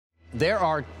There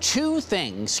are two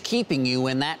things keeping you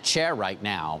in that chair right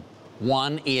now.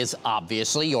 One is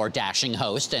obviously your dashing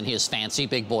host and his fancy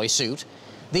big boy suit.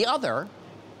 The other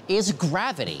is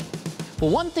gravity. Well,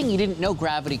 one thing you didn't know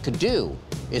gravity could do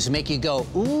is make you go,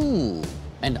 ooh,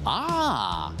 and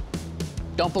ah.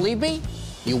 Don't believe me?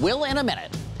 You will in a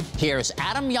minute. Here's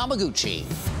Adam Yamaguchi.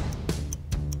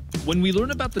 When we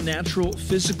learn about the natural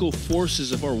physical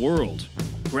forces of our world,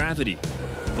 gravity,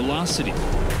 velocity,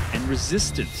 and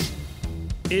resistance,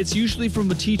 it's usually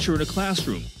from a teacher in a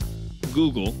classroom,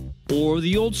 Google, or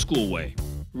the old school way,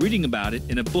 reading about it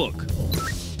in a book.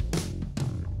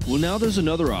 Well, now there's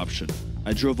another option.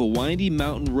 I drove a windy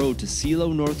mountain road to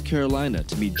Silo, North Carolina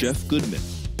to meet Jeff Goodman,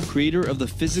 creator of the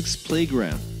Physics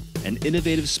Playground, an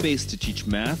innovative space to teach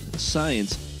math,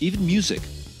 science, even music,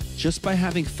 just by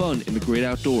having fun in the great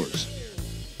outdoors.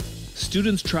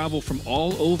 Students travel from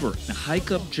all over and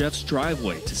hike up Jeff's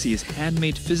driveway to see his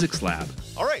handmade physics lab.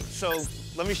 All right, so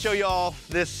let me show you all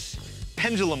this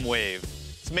pendulum wave.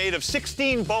 It's made of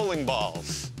 16 bowling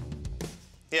balls.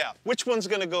 Yeah, which one's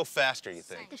gonna go faster, you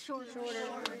think? The shorter.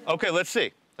 Okay, let's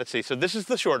see. Let's see. So this is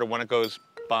the shorter one. It goes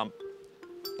bump,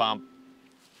 bump,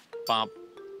 bump,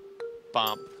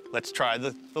 bump. Let's try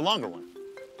the longer one.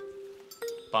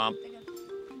 Bump.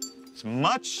 It's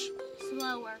much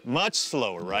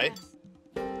slower, right?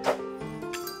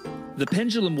 The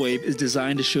pendulum wave is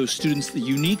designed to show students the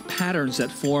unique patterns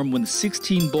that form when the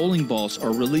 16 bowling balls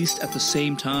are released at the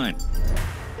same time.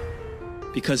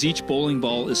 Because each bowling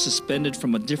ball is suspended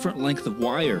from a different length of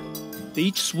wire, they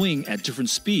each swing at different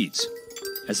speeds.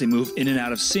 As they move in and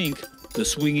out of sync, the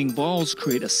swinging balls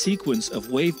create a sequence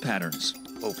of wave patterns.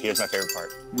 Oh, here's my favorite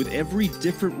part. With every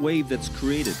different wave that's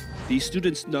created, these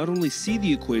students not only see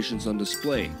the equations on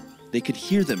display, they could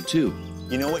hear them too.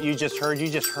 You know what you just heard? You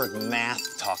just heard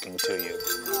math talking to you.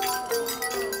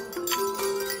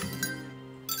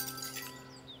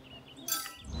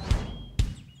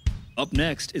 Up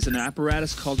next is an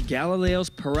apparatus called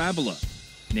Galileos Parabola,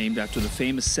 named after the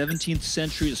famous 17th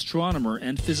century astronomer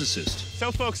and physicist.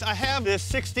 So folks, I have this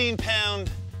 16-pound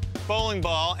bowling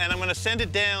ball, and I'm gonna send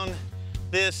it down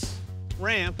this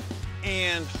ramp,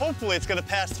 and hopefully it's gonna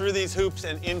pass through these hoops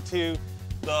and into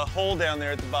the hole down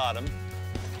there at the bottom.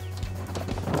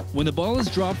 When the ball is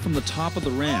dropped from the top of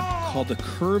the ramp, called the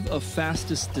curve of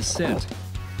fastest descent,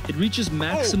 it reaches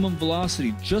maximum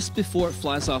velocity just before it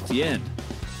flies off the end.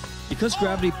 Because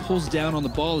gravity pulls down on the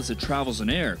ball as it travels in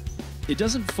air, it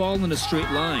doesn't fall in a straight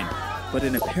line, but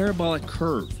in a parabolic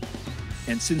curve.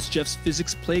 And since Jeff's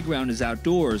physics playground is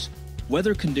outdoors,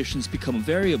 weather conditions become a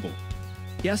variable.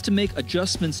 He has to make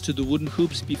adjustments to the wooden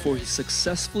hoops before he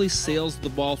successfully sails the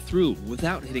ball through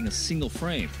without hitting a single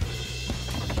frame.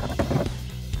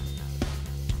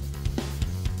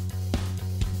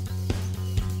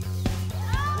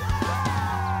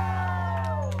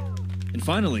 And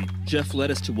finally, Jeff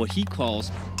led us to what he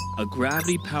calls a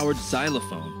gravity-powered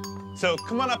xylophone. So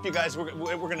come on up, you guys. What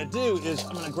we're gonna do is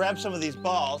I'm gonna grab some of these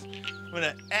balls. I'm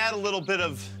gonna add a little bit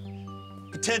of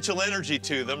potential energy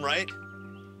to them, right?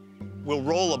 We'll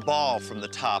roll a ball from the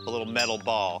top, a little metal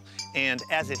ball, and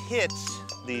as it hits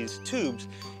these tubes,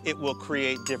 it will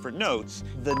create different notes.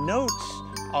 The notes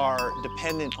are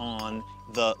dependent on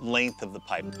the length of the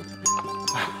pipe.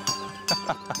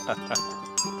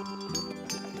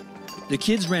 The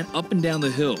kids ran up and down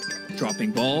the hill,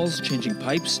 dropping balls, changing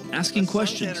pipes, asking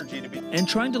questions, and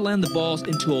trying to land the balls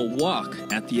into a walk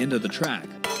at the end of the track.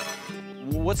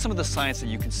 What's some of the science that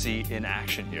you can see in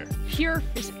action here? Pure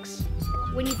physics.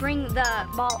 When you bring the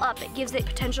ball up, it gives it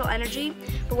potential energy,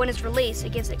 but when it's released,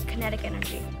 it gives it kinetic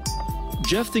energy.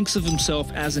 Jeff thinks of himself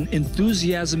as an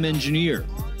enthusiasm engineer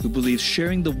who believes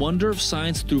sharing the wonder of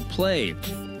science through play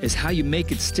is how you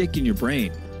make it stick in your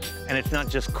brain. And it's not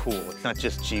just cool, it's not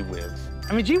just gee whiz.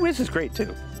 I mean, gee whiz is great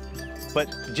too,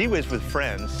 but gee whiz with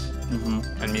friends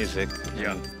and music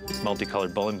and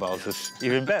multicolored bowling balls is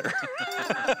even better.